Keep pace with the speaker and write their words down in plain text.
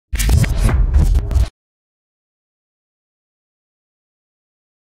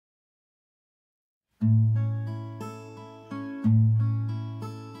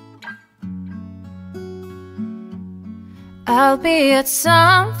I'll be at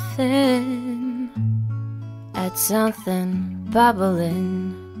something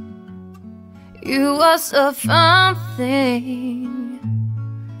bubbling. You was a fun thing,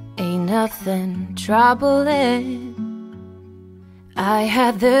 ain't nothing troubling. I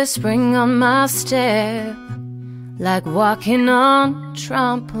had the spring on my step, like walking on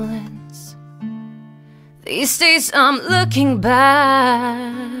trampolines. These days I'm looking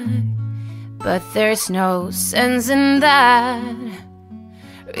back, but there's no sense in that.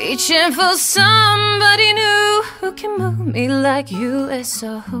 Reaching for somebody new who can move me like you is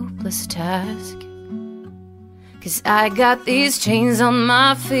a hopeless task. 'Cause I got these chains on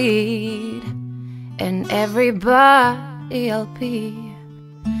my feet, and everybody I'll be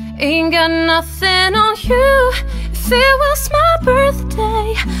ain't got nothing on you. If it was my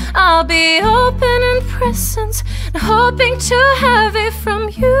birthday, I'll be opening presents and hoping to have it from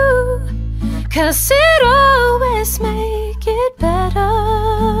you. 'Cause it always make it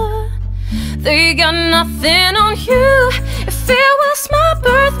better. They got nothing on you. If it was my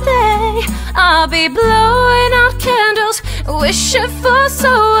birthday, I'll be blowing out candles, wishing for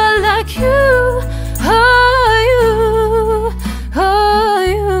someone like you. Oh, you, oh,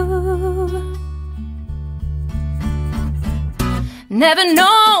 you. Never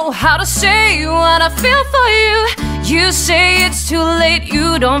know how to say what I feel for you. You say it's too late,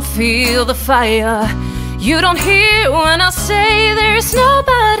 you don't feel the fire. You don't hear when I say there's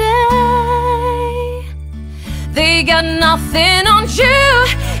nobody. They got nothing on you.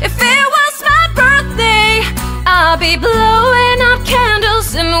 If it was my birthday, I'll be blowing out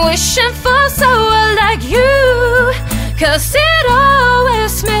candles and wishing for someone like you. 'Cause it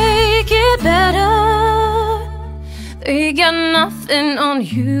always make it better. They got nothing on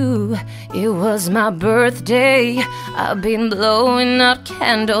you. It was my birthday, I've been blowing out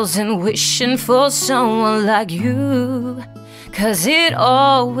candles and wishing for someone like you. 'Cause it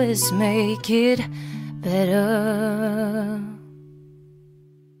always make it better.